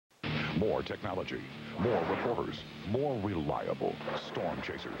More technology, more reporters, more reliable storm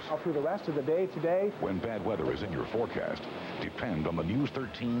chasers. Through the rest of the day today. When bad weather is in your forecast, depend on the News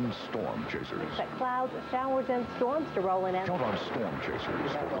 13 storm chasers. Expect clouds, showers, and storms to roll in. Count on storm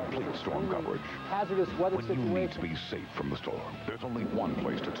chasers for complete storm coverage. Hazardous weather When situation. you need to be safe from the storm, there's only one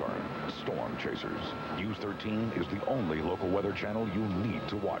place to turn: Storm Chasers. News 13 is the only local weather channel you need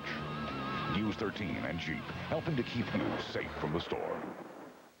to watch. News 13 and Jeep, helping to keep you safe from the storm.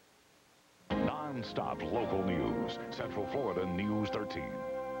 Non-stop local news. Central Florida News 13.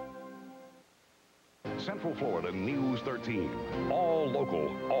 Central Florida News 13. All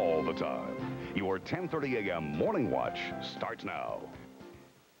local, all the time. Your 10:30 a.m. morning watch starts now.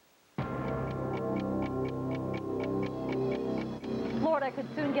 Florida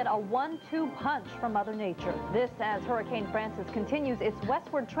could soon get a 1-2 punch from Mother Nature. This as Hurricane Francis continues its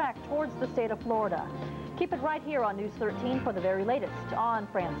westward track towards the state of Florida. Keep it right here on News 13 for the very latest on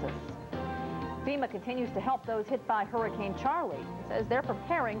Francis. FEMA continues to help those hit by Hurricane Charlie. It says they're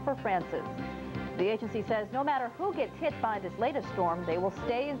preparing for Francis. The agency says no matter who gets hit by this latest storm, they will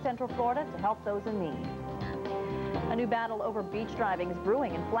stay in Central Florida to help those in need. A new battle over beach driving is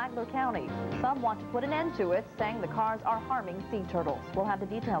brewing in Flagler County. Some want to put an end to it, saying the cars are harming sea turtles. We'll have the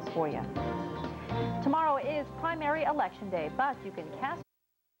details for you. Tomorrow is primary election day, but you can cast